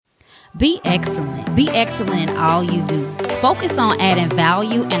Be excellent. Be excellent in all you do. Focus on adding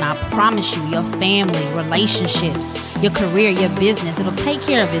value, and I promise you, your family, relationships, your career, your business, it'll take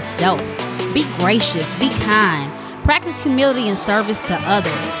care of itself. Be gracious. Be kind. Practice humility and service to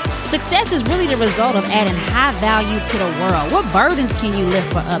others. Success is really the result of adding high value to the world. What burdens can you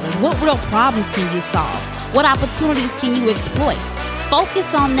lift for others? What real problems can you solve? What opportunities can you exploit?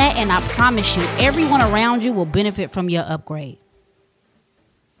 Focus on that, and I promise you, everyone around you will benefit from your upgrade.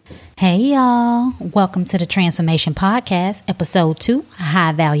 Hey, y'all. Welcome to the Transformation Podcast, Episode 2,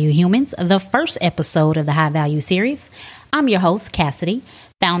 High Value Humans, the first episode of the High Value series. I'm your host, Cassidy,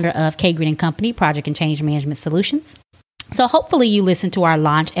 founder of K Green & Company, Project and Change Management Solutions. So hopefully you listened to our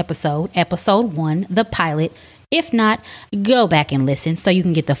launch episode, Episode 1, the pilot. If not, go back and listen so you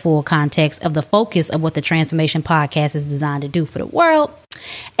can get the full context of the focus of what the Transformation Podcast is designed to do for the world.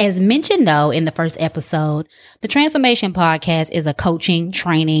 As mentioned, though, in the first episode, the Transformation Podcast is a coaching,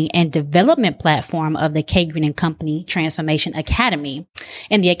 training, and development platform of the K Green & Company Transformation Academy.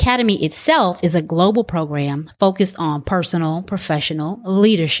 And the Academy itself is a global program focused on personal, professional,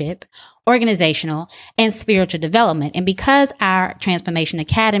 leadership, organizational, and spiritual development. And because our Transformation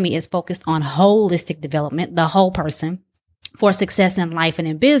Academy is focused on holistic development, the whole person, for success in life and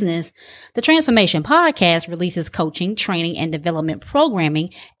in business, the Transformation Podcast releases coaching, training, and development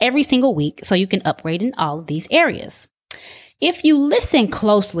programming every single week so you can upgrade in all of these areas. If you listen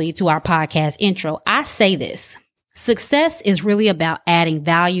closely to our podcast intro, I say this: success is really about adding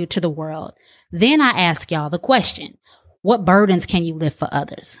value to the world. Then I ask y'all the question: what burdens can you lift for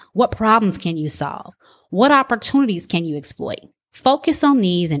others? What problems can you solve? What opportunities can you exploit? Focus on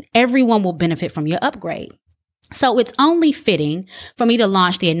these and everyone will benefit from your upgrade. So it's only fitting for me to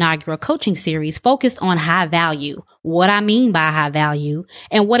launch the inaugural coaching series focused on high value, what I mean by high value,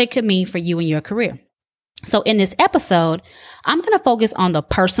 and what it could mean for you and your career. So in this episode, I'm going to focus on the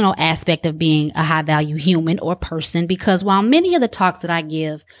personal aspect of being a high value human or person, because while many of the talks that I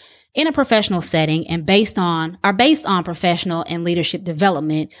give in a professional setting and are based on professional and leadership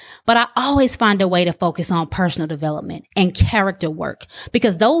development, but I always find a way to focus on personal development and character work,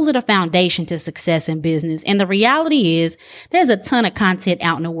 because those are the foundation to success in business. And the reality is there's a ton of content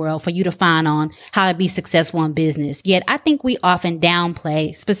out in the world for you to find on how to be successful in business. Yet I think we often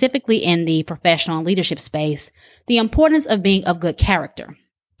downplay, specifically in the professional and leadership space, the importance of being of good character,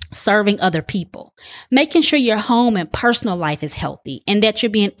 serving other people, making sure your home and personal life is healthy, and that you're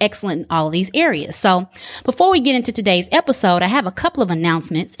being excellent in all of these areas. So before we get into today's episode, I have a couple of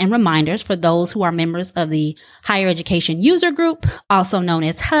announcements and reminders for those who are members of the Higher Education User Group, also known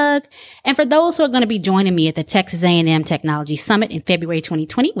as HUG, and for those who are going to be joining me at the Texas A&M Technology Summit in February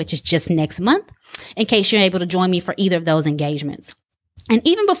 2020, which is just next month, in case you're able to join me for either of those engagements. And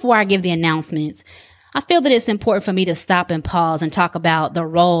even before I give the announcements, I feel that it's important for me to stop and pause and talk about the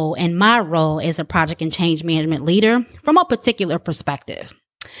role and my role as a project and change management leader from a particular perspective.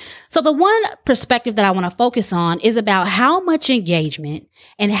 So the one perspective that I want to focus on is about how much engagement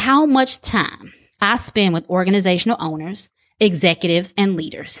and how much time I spend with organizational owners, executives, and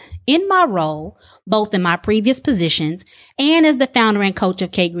leaders. In my role, both in my previous positions and as the founder and coach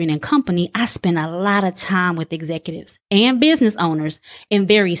of K Green & Company, I spend a lot of time with executives and business owners in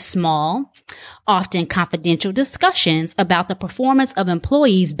very small, often confidential discussions about the performance of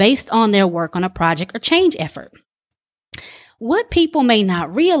employees based on their work on a project or change effort. What people may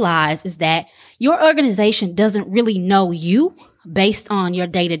not realize is that your organization doesn't really know you based on your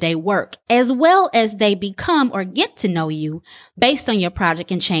day-to-day work, as well as they become or get to know you based on your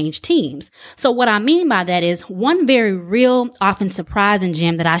project and change teams. So what I mean by that is one very real, often surprising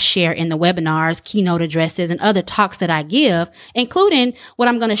gem that I share in the webinars, keynote addresses, and other talks that I give, including what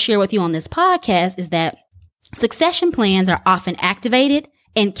I'm going to share with you on this podcast, is that succession plans are often activated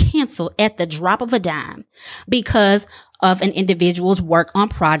and canceled at the drop of a dime because of an individual's work on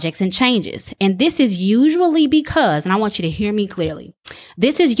projects and changes. And this is usually because, and I want you to hear me clearly,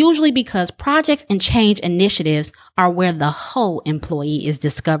 this is usually because projects and change initiatives are where the whole employee is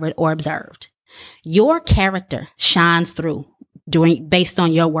discovered or observed. Your character shines through based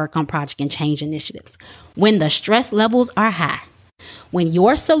on your work on project and change initiatives. When the stress levels are high, when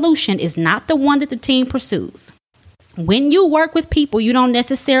your solution is not the one that the team pursues, when you work with people you don't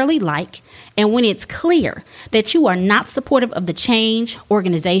necessarily like, and when it's clear that you are not supportive of the change,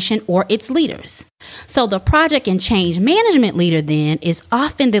 organization, or its leaders. So the project and change management leader then is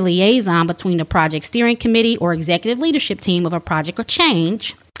often the liaison between the project steering committee or executive leadership team of a project or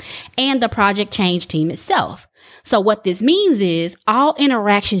change and the project change team itself. So what this means is all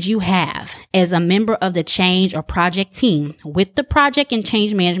interactions you have as a member of the change or project team with the project and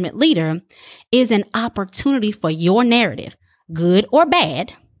change management leader is an opportunity for your narrative, good or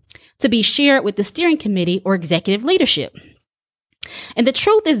bad, to be shared with the steering committee or executive leadership. And the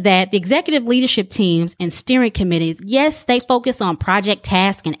truth is that the executive leadership teams and steering committees, yes, they focus on project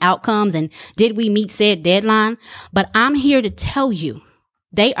tasks and outcomes and did we meet said deadline? But I'm here to tell you,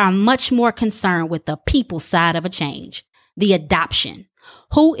 they are much more concerned with the people side of a change, the adoption.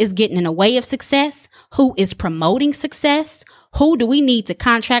 Who is getting in the way of success? Who is promoting success? Who do we need to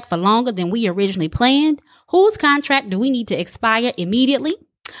contract for longer than we originally planned? Whose contract do we need to expire immediately?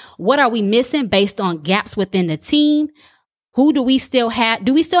 What are we missing based on gaps within the team? Who do we still have?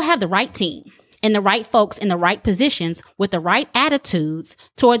 Do we still have the right team and the right folks in the right positions with the right attitudes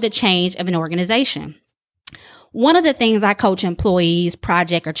toward the change of an organization? One of the things I coach employees,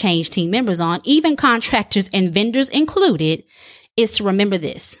 project or change team members on, even contractors and vendors included, is to remember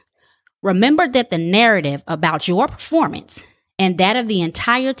this. Remember that the narrative about your performance and that of the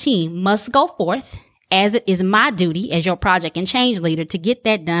entire team must go forth, as it is my duty as your project and change leader to get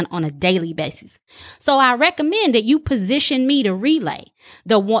that done on a daily basis. So I recommend that you position me to relay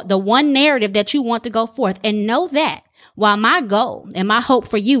the one narrative that you want to go forth, and know that while my goal and my hope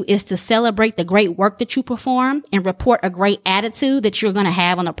for you is to celebrate the great work that you perform and report a great attitude that you're going to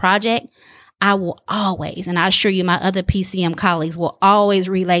have on a project, I will always, and I assure you my other PCM colleagues will always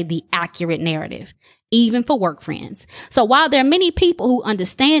relay the accurate narrative, even for work friends. So while there are many people who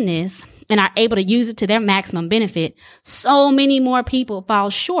understand this and are able to use it to their maximum benefit, so many more people fall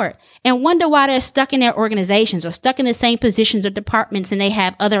short and wonder why they're stuck in their organizations or stuck in the same positions or departments and they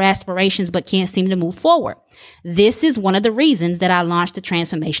have other aspirations but can't seem to move forward. This is one of the reasons that I launched the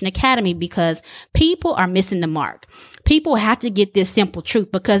Transformation Academy, because people are missing the mark. People have to get this simple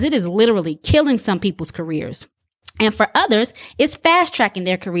truth because it is literally killing some people's careers. And for others, it's fast tracking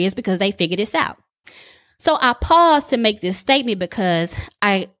their careers because they figure this out. So I pause to make this statement because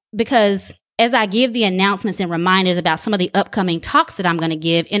as I give the announcements and reminders about some of the upcoming talks that I'm going to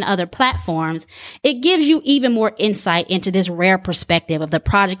give in other platforms, it gives you even more insight into this rare perspective of the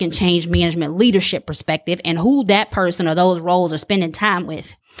project and change management leadership perspective and who that person or those roles are spending time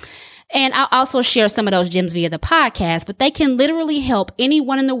with. And I'll also share some of those gems via the podcast, but they can literally help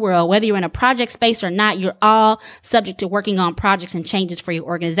anyone in the world, whether you're in a project space or not. You're all subject to working on projects and changes for your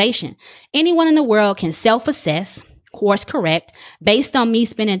organization. Anyone in the world can self-assess, course correct, based on me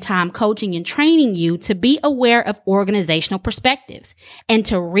spending time coaching and training you to be aware of organizational perspectives and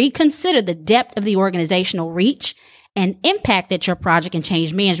to reconsider the depth of the organizational reach and impact that your project and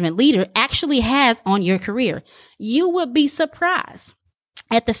change management leader actually has on your career. You would be surprised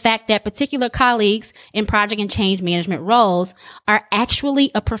at the fact that particular colleagues in project and change management roles are actually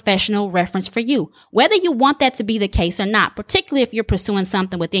a professional reference for you, whether you want that to be the case or not, particularly if you're pursuing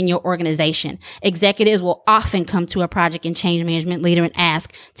something within your organization. Executives will often come to a project and change management leader and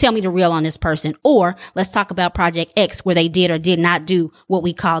ask, tell me the real on this person, or let's talk about project X where they did or did not do what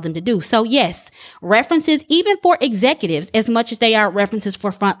we called them to do. So yes, references even for executives as much as they are references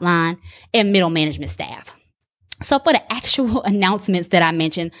for frontline and middle management staff. So for the actual announcements that I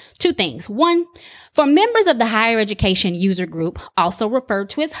mentioned, two things. One, for members of the Higher Education User Group, also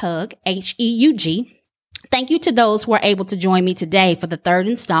referred to as HUG, H-E-U-G, thank you to those who are able to join me today for the third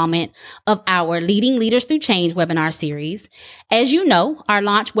installment of our Leading Leaders Through Change webinar series. As you know, our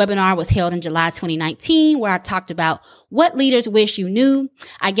launch webinar was held in July 2019, where I talked about what leaders wish you knew.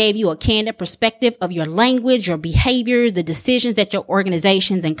 I gave you a candid perspective of your language, your behaviors, the decisions that your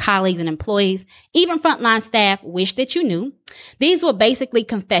organizations and colleagues and employees, even frontline staff, wish that you knew. These were basically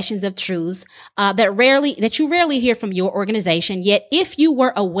confessions of truths that you rarely hear from your organization. Yet, if you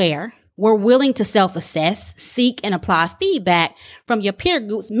were aware, were willing to self-assess, seek, and apply feedback from your peer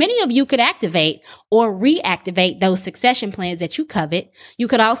groups, many of you could activate or reactivate those succession plans that you covet. You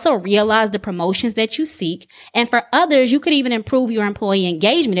could also realize the promotions that you seek. And for others, you could even improve your employee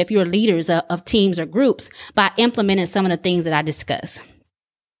engagement if you're leaders of teams or groups by implementing some of the things that I discussed.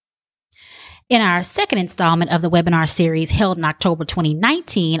 In our second installment of the webinar series held in October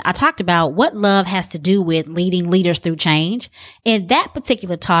 2019, I talked about what love has to do with leading leaders through change. In that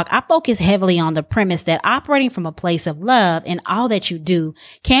particular talk, I focused heavily on the premise that operating from a place of love in all that you do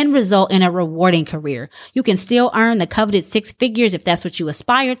can result in a rewarding career. You can still earn the coveted 6 figures if that's what you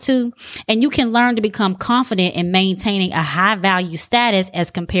aspire to, and you can learn to become confident in maintaining a high value status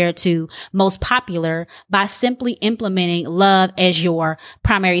as compared to most popular by simply implementing love as your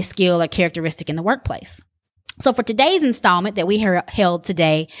primary skill or characteristic in the workplace. So for today's installment that we held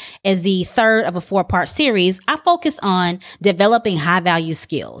today as the third of a 4-part series, I focus on developing high-value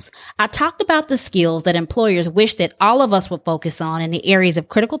skills. I talked about the skills that employers wish that all of us would focus on in the areas of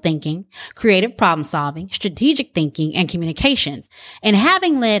critical thinking, creative problem solving, strategic thinking, and communications. And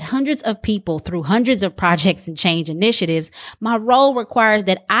having led hundreds of people through hundreds of projects and change initiatives, my role requires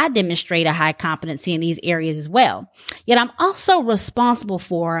that I demonstrate a high competency in these areas as well. Yet I'm also responsible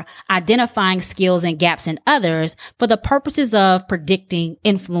for identifying skills and gaps in others for the purposes of predicting,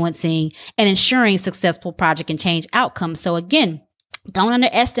 influencing, and ensuring successful project and change outcomes. So again, don't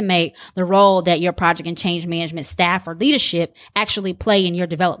underestimate the role that your project and change management staff or leadership actually play in your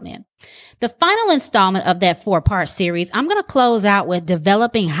development. The final installment of that 4-part series, I'm going to close out with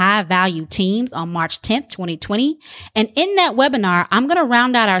developing high-value teams on March 10th, 2020. And in that webinar, I'm going to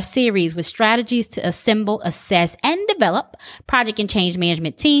round out our series with strategies to assemble, assess, and develop project and change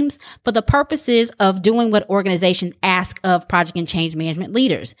management teams for the purposes of doing what organizations ask of project and change management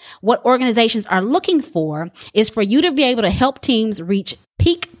leaders. What organizations are looking for is for you to be able to help teams reach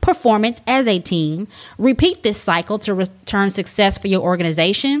peak performance as a team, repeat this cycle to return success for your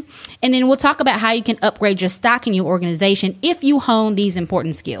organization, and then we'll talk about how you can upgrade your stock in your organization if you hone these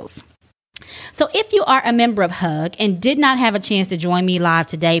important skills. So if you are a member of HUG and did not have a chance to join me live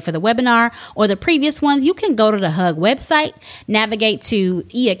today for the webinar or the previous ones, you can go to the HUG website, navigate to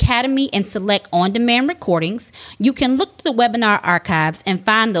eAcademy and select on-demand recordings. You can look to the webinar archives and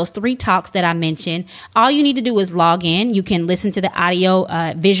find those 3 talks that I mentioned. All you need to do is log in. You can listen to the audio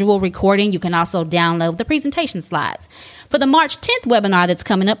visual recording. You can also download the presentation slides. For the March 10th webinar that's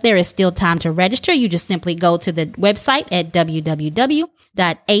coming up, there is still time to register. You just simply go to the website at www.heug.org,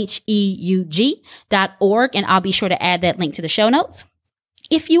 and I'll be sure to add that link to the show notes.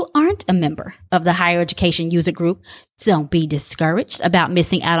 If you aren't a member of the Higher Education User Group, don't be discouraged about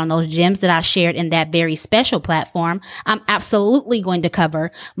missing out on those gems that I shared in that very special platform. I'm absolutely going to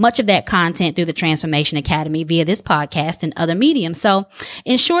cover much of that content through the Transformation Academy via this podcast and other mediums. So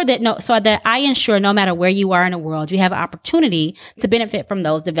I ensure no matter where you are in the world, you have an opportunity to benefit from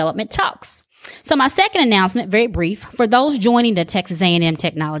those development talks. So my second announcement, very brief, for those joining the Texas A&M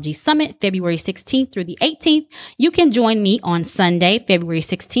Technology Summit, February 16th through the 18th, you can join me on Sunday, February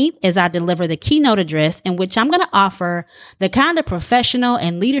 16th, as I deliver the keynote address in which I'm going to offer the kind of professional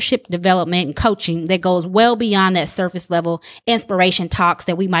and leadership development and coaching that goes well beyond that surface level inspiration talks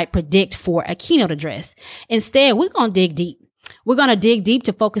that we might predict for a keynote address. Instead, we're going to dig deep. We're going to dig deep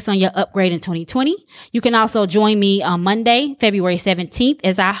to focus on your upgrade in 2020. You can also join me on Monday, February 17th,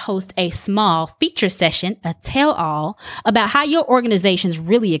 as I host a small feature session, a tell-all, about how your organizations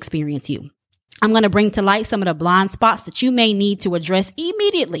really experience you. I'm going to bring to light some of the blind spots that you may need to address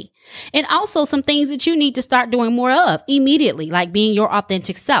immediately, and also some things that you need to start doing more of immediately, like being your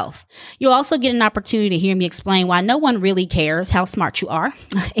authentic self. You'll also get an opportunity to hear me explain why no one really cares how smart you are.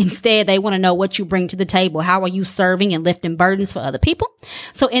 Instead, they want to know what you bring to the table. How are you serving and lifting burdens for other people?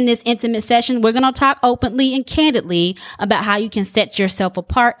 So in this intimate session, we're going to talk openly and candidly about how you can set yourself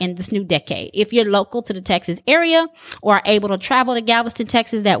apart in this new decade. If you're local to the Texas area or are able to travel to Galveston,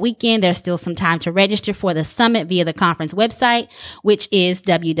 Texas that weekend, there's still some time to register for the summit via the conference website, which is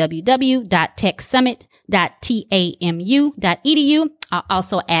www.techsummit.tamu.edu. I'll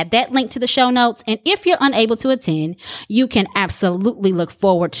also add that link to the show notes. And if you're unable to attend, you can absolutely look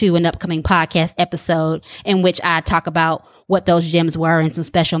forward to an upcoming podcast episode in which I talk about what those gems were and some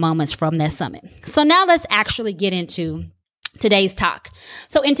special moments from that summit. So now let's actually get into today's talk.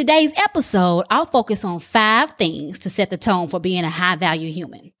 So in today's episode, I'll focus on 5 things to set the tone for being a high value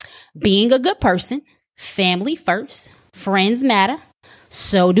human. Being a good person, family first, friends matter,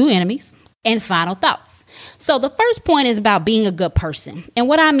 so do enemies, and final thoughts. So the first point is about being a good person. And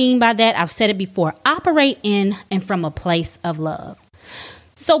what I mean by that, I've said it before, operate in and from a place of love.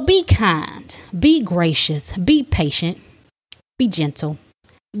 So be kind, be gracious, be patient, be gentle,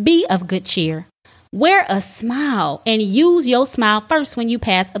 be of good cheer. Wear a smile and use your smile first when you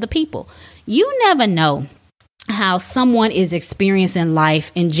pass other people. You never know how someone is experiencing life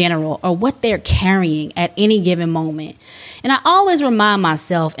in general or what they're carrying at any given moment. And I always remind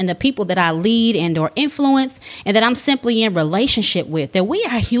myself and the people that I lead and or influence and that I'm simply in relationship with that we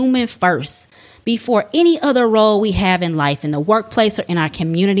are human first before any other role we have in life, in the workplace or in our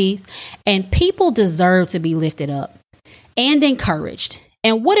communities. And people deserve to be lifted up and encouraged.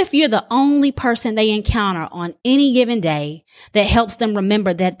 And what if you're the only person they encounter on any given day that helps them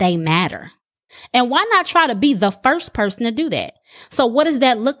remember that they matter? And why not try to be the first person to do that? So what does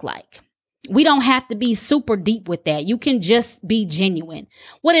that look like? We don't have to be super deep with that. You can just be genuine.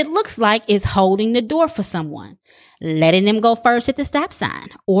 What it looks like is holding the door for someone, letting them go first at the stop sign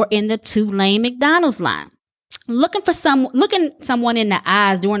or in the 2-lane McDonald's line, looking someone in the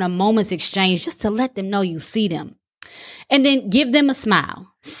eyes during a moment's exchange just to let them know you see them. And then give them a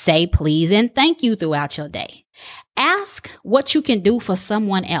smile. Say please and thank you throughout your day. Ask what you can do for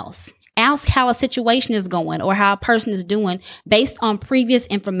someone else. Ask how a situation is going or how a person is doing based on previous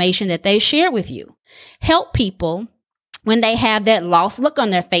information that they shared with you. Help people when they have that lost look on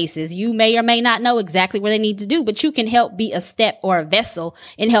their faces. You may or may not know exactly what they need to do, but you can help be a step or a vessel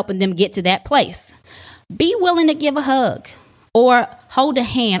in helping them get to that place. Be willing to give a hug or hold a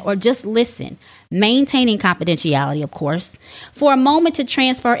hand or just listen, maintaining confidentiality, of course, for a moment to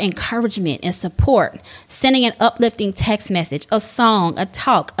transfer encouragement and support, sending an uplifting text message, a song, a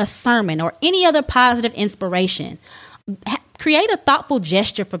talk, a sermon, or any other positive inspiration. Create a thoughtful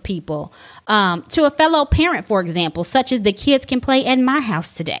gesture for people, to a fellow parent, for example, such as the kids can play at my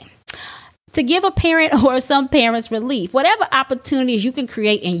house today. To give a parent or some parents relief, whatever opportunities you can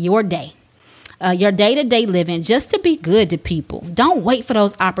create in your day. Your day-to-day living, just to be good to people. Don't wait for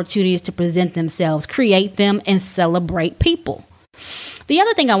those opportunities to present themselves. Create them and celebrate people. The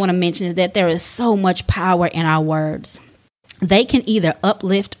other thing I want to mention is that there is so much power in our words. They can either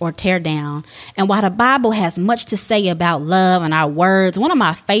uplift or tear down. And while the Bible has much to say about love and our words, one of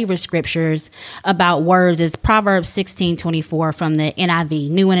my favorite scriptures about words is Proverbs 16:24 from the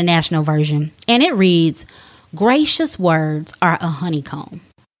NIV, New International Version. And it reads, "Gracious words are a honeycomb,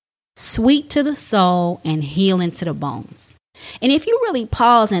 sweet to the soul and healing to the bones." And if you really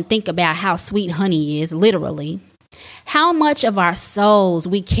pause and think about how sweet honey is, literally, how much of our souls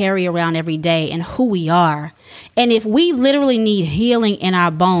we carry around every day and who we are. And if we literally need healing in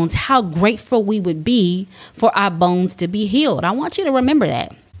our bones, how grateful we would be for our bones to be healed. I want you to remember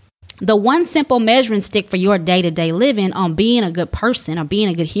that. The one simple measuring stick for your day-to-day living on being a good person or being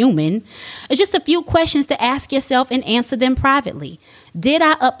a good human is just a few questions to ask yourself and answer them privately. Did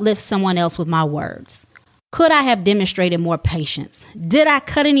I uplift someone else with my words? Could I have demonstrated more patience? Did I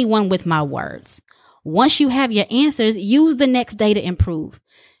cut anyone with my words? Once you have your answers, use the next day to improve.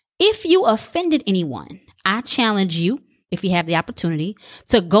 If you offended anyone, I challenge you, if you have the opportunity,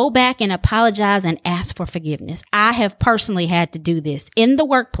 to go back and apologize and ask for forgiveness. I have personally had to do this in the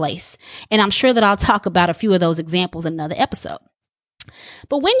workplace, and I'm sure that I'll talk about a few of those examples in another episode.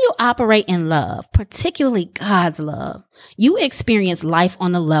 But when you operate in love, particularly God's love, you experience life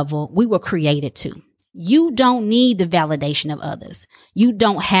on the level we were created to. You don't need the validation of others. You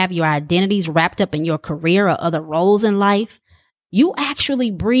don't have your identities wrapped up in your career or other roles in life. You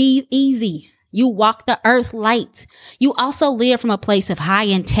actually breathe easy. You walk the earth light. You also live from a place of high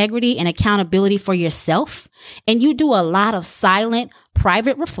integrity and accountability for yourself. And you do a lot of silent,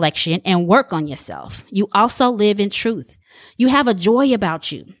 private reflection and work on yourself. You also live in truth. You have a joy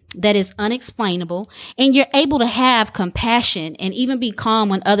about you that is unexplainable, and you're able to have compassion and even be calm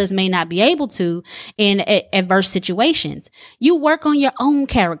when others may not be able to in adverse situations. You work on your own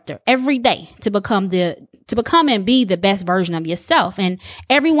character every day to become and be the best version of yourself, and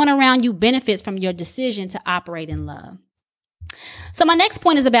everyone around you benefits from your decision to operate in love. So my next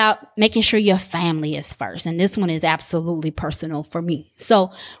point is about making sure your family is first. And this one is absolutely personal for me.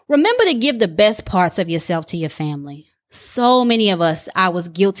 So remember to give the best parts of yourself to your family. So many of us, I was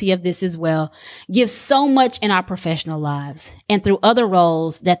guilty of this as well, give so much in our professional lives and through other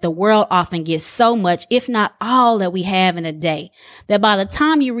roles that the world often gets so much, if not all that we have in a day, that by the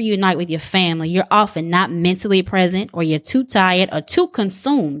time you reunite with your family, you're often not mentally present, or you're too tired or too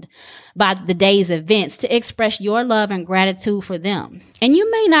consumed by the day's events to express your love and gratitude for them. And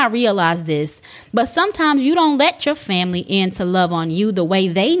you may not realize this, but sometimes you don't let your family in to love on you the way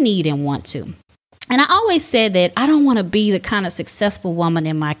they need and want to. And I always said that I don't want to be the kind of successful woman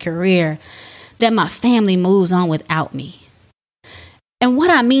in my career that my family moves on without me. And what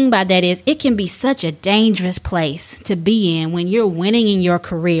I mean by that is it can be such a dangerous place to be in when you're winning in your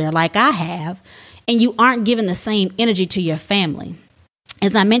career like I have, and you aren't giving the same energy to your family.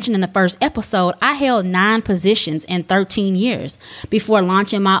 As I mentioned in the first episode, I held 9 positions in 13 years before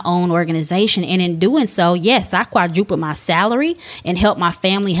launching my own organization. And in doing so, yes, I quadrupled my salary and helped my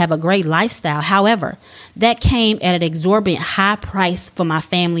family have a great lifestyle. However, that came at an exorbitant high price for my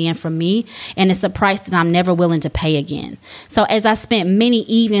family and for me. And it's a price that I'm never willing to pay again. So as I spent many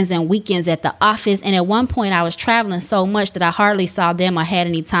evenings and weekends at the office, and at one point I was traveling so much that I hardly saw them or had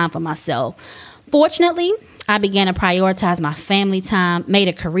any time for myself. Fortunately, I began to prioritize my family time, made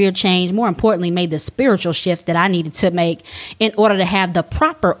a career change, more importantly, made the spiritual shift that I needed to make in order to have the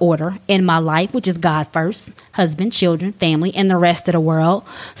proper order in my life, which is God first, husband, children, family, and the rest of the world,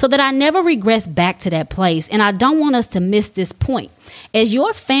 so that I never regress back to that place. And I don't want us to miss this point, as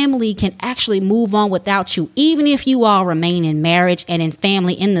your family can actually move on without you, even if you all remain in marriage and in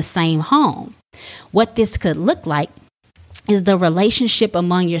family in the same home. What this could look like is the relationship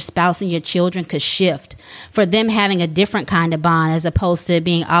among your spouse and your children could shift for them having a different kind of bond as opposed to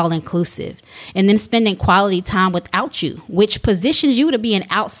being all inclusive, and them spending quality time without you, which positions you to be an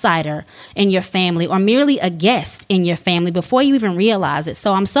outsider in your family or merely a guest in your family before you even realize it.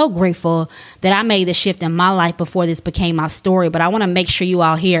 So I'm so grateful that I made the shift in my life before this became my story. But I want to make sure you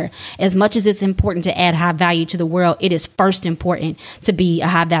all hear, as much as it's important to add high value to the world, it is first important to be a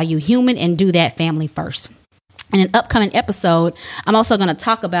high value human and do that family first. In an upcoming episode, I'm also going to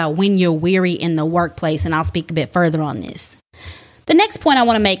talk about when you're weary in the workplace, and I'll speak a bit further on this. The next point I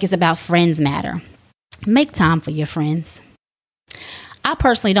want to make is about friends matter. Make time for your friends. I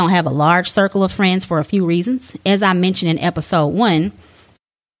personally don't have a large circle of friends for a few reasons. As I mentioned in episode 1,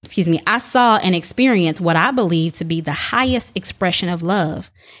 I saw and experienced what I believe to be the highest expression of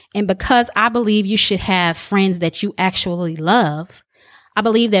love. And because I believe you should have friends that you actually love, I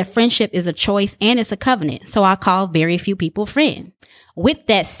believe that friendship is a choice and it's a covenant, so I call very few people friend. With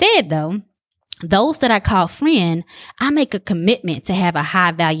that said, though, those that I call friend, I make a commitment to have a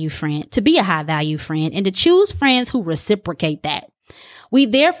high value friend, to be a high value friend, and to choose friends who reciprocate that. We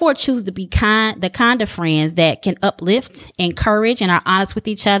therefore choose to be the kind of friends that can uplift, encourage, and are honest with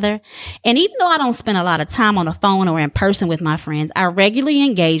each other. And even though I don't spend a lot of time on the phone or in person with my friends, I regularly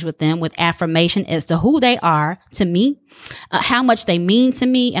engage with them with affirmation as to who they are to me, how much they mean to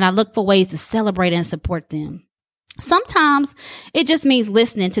me, and I look for ways to celebrate and support them. Sometimes it just means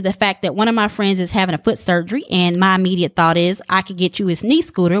listening to the fact that one of my friends is having a foot surgery, and my immediate thought is I could get you his knee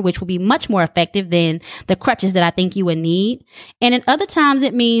scooter, which will be much more effective than the crutches that I think you would need. And in other times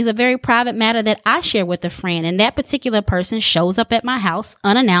it means a very private matter that I share with a friend, and that particular person shows up at my house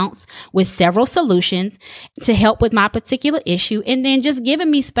unannounced with several solutions to help with my particular issue, and then just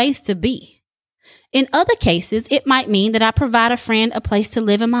giving me space to be. In other cases, it might mean that I provide a friend a place to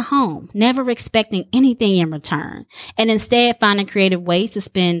live in my home, never expecting anything in return, and instead finding creative ways to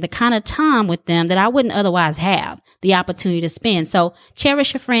spend the kind of time with them that I wouldn't otherwise have the opportunity to spend. So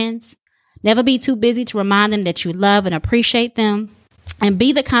cherish your friends. Never be too busy to remind them that you love and appreciate them, and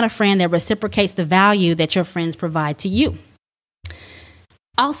be the kind of friend that reciprocates the value that your friends provide to you.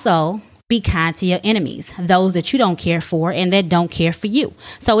 Also, be kind to your enemies, those that you don't care for and that don't care for you.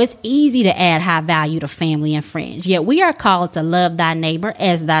 So it's easy to add high value to family and friends. Yet we are called to love thy neighbor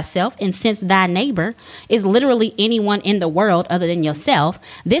as thyself. And since thy neighbor is literally anyone in the world other than yourself,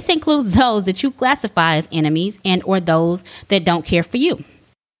 this includes those that you classify as enemies and or those that don't care for you.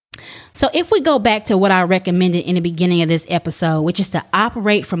 So if we go back to what I recommended in the beginning of this episode, which is to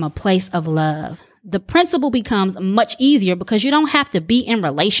operate from a place of love, the principle becomes much easier because you don't have to be in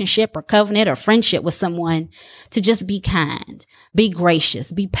relationship or covenant or friendship with someone to just be kind, be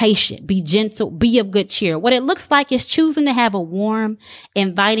gracious, be patient, be gentle, be of good cheer. What it looks like is choosing to have a warm,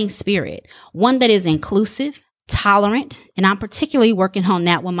 inviting spirit, one that is inclusive, tolerant, and I'm particularly working on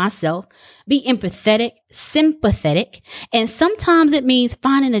that one myself. Be empathetic, sympathetic, and sometimes it means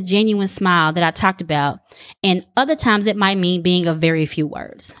finding a genuine smile that I talked about, and other times it might mean being of very few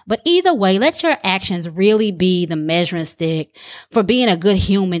words. But either way, let your actions really be the measuring stick for being a good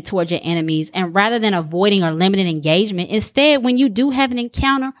human towards your enemies, and rather than avoiding or limiting engagement, instead, when you do have an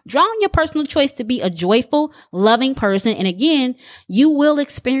encounter, draw on your personal choice to be a joyful, loving person, and again, you will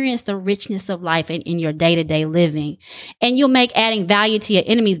experience the richness of life in your day-to-day living, and you'll make adding value to your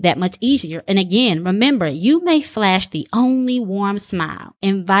enemies that much easier. And again, remember, you may flash the only warm smile,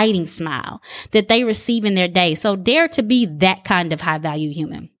 inviting smile that they receive in their day. So dare to be that kind of high value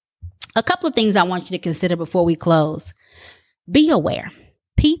human. A couple of things I want you to consider before we close. Be aware.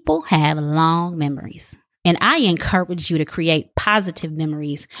 People have long memories, and I encourage you to create positive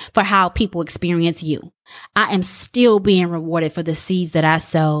memories for how people experience you. I am still being rewarded for the seeds that I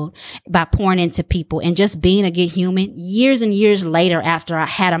sowed by pouring into people and just being a good human years and years later after I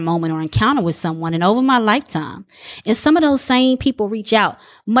had a moment or encounter with someone and over my lifetime. And some of those same people reach out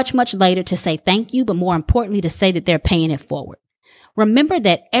much, much later to say thank you, but more importantly, to say that they're paying it forward. Remember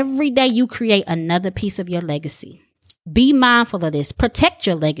that every day you create another piece of your legacy. Be mindful of this. Protect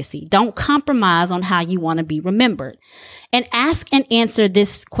your legacy. Don't compromise on how you want to be remembered. And ask and answer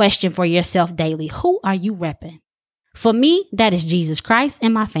this question for yourself daily. Who are you repping? For me, that is Jesus Christ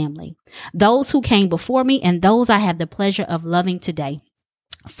and my family. Those who came before me and those I have the pleasure of loving today.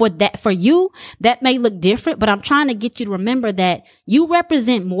 For you, that may look different, but I'm trying to get you to remember that you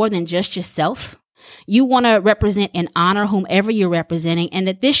represent more than just yourself. You want to represent and honor whomever you're representing, and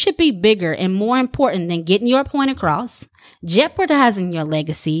that this should be bigger and more important than getting your point across, jeopardizing your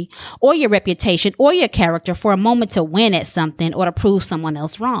legacy or your reputation or your character for a moment to win at something or to prove someone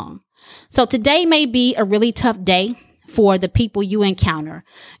else wrong. So today may be a really tough day for the people you encounter.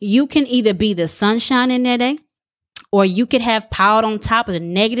 You can either be the sunshine in their day, or you could have piled on top of the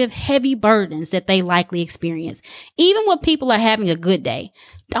negative, heavy burdens that they likely experience. Even when people are having a good day,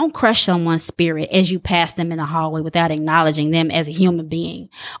 don't crush someone's spirit as you pass them in the hallway without acknowledging them as a human being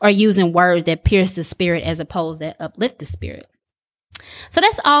or using words that pierce the spirit as opposed that uplift the spirit. So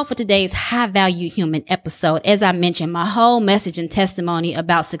that's all for today's High Value Human episode. As I mentioned, my whole message and testimony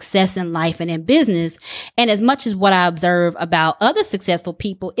about success in life and in business, and as much as what I observe about other successful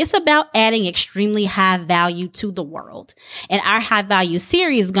people, it's about adding extremely high value to the world. And our High Value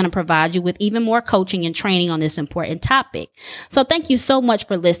series is going to provide you with even more coaching and training on this important topic. So thank you so much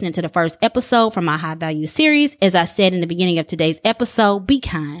for listening to the first episode from my High Value series. As I said in the beginning of today's episode, be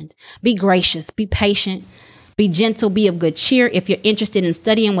kind, be gracious, be patient, be gentle, be of good cheer. If you're interested in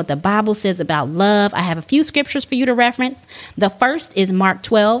studying what the Bible says about love, I have a few scriptures for you to reference. The first is Mark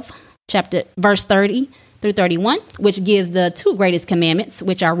 12, verse 30 through 31, which gives the two greatest commandments,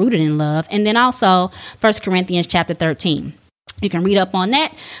 which are rooted in love. And then also 1 Corinthians chapter 13. You can read up on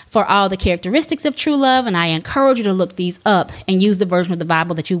that for all the characteristics of true love. And I encourage you to look these up and use the version of the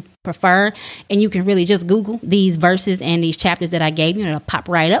Bible that you prefer. And you can really just Google these verses and these chapters that I gave you, and it'll pop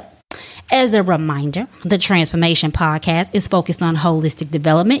right up. As a reminder, the Transformation Podcast is focused on holistic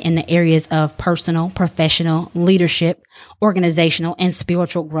development in the areas of personal, professional, leadership, organizational, and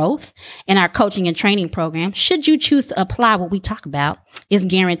spiritual growth. And our coaching and training program, should you choose to apply what we talk about, is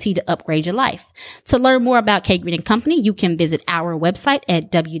guaranteed to upgrade your life. To learn more about K Green & Company, you can visit our website at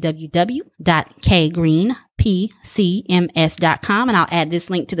www.kgreenpcms.com, and I'll add this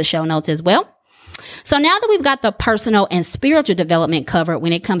link to the show notes as well. So now that we've got the personal and spiritual development covered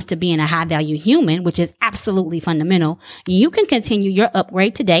when it comes to being a high value human, which is absolutely fundamental, you can continue your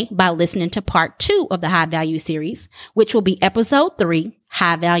upgrade today by listening to part 2 of the High Value series, which will be episode 3,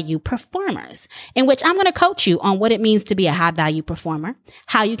 High Value Performers, in which I'm going to coach you on what it means to be a high value performer,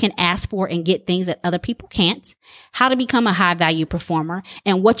 how you can ask for and get things that other people can't, how to become a high value performer,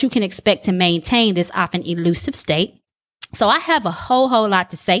 and what you can expect to maintain this often elusive state. So I have a whole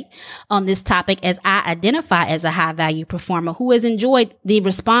lot to say on this topic as I identify as a high value performer who has enjoyed the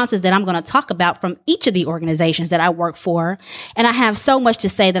responses that I'm going to talk about from each of the organizations that I work for. And I have so much to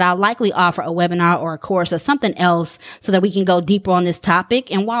say that I'll likely offer a webinar or a course or something else so that we can go deeper on this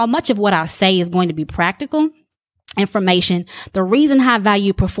topic. And while much of what I say is going to be practical information, the reason high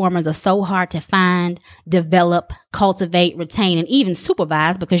value performers are so hard to find, develop, cultivate, retain, and even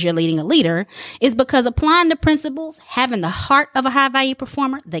supervise because you're leading a leader is because applying the principles, having the heart of a high value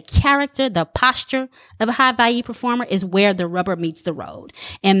performer, the character, the posture of a high value performer is where the rubber meets the road.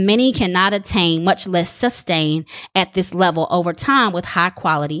 And many cannot attain, much less sustain at this level over time with high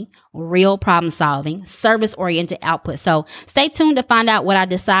quality, real problem solving, service oriented output. So stay tuned to find out what I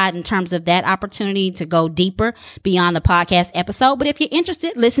decide in terms of that opportunity to go deeper beyond the podcast episode. But if you're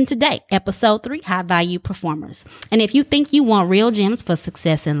interested, listen today, episode 3, High Value Performers. And if you think you want real gems for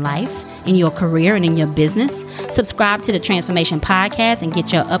success in life, in your career, and in your business, subscribe to the Transformation Podcast and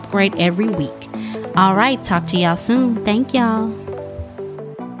get your upgrade every week. All right. Talk to y'all soon. Thank y'all.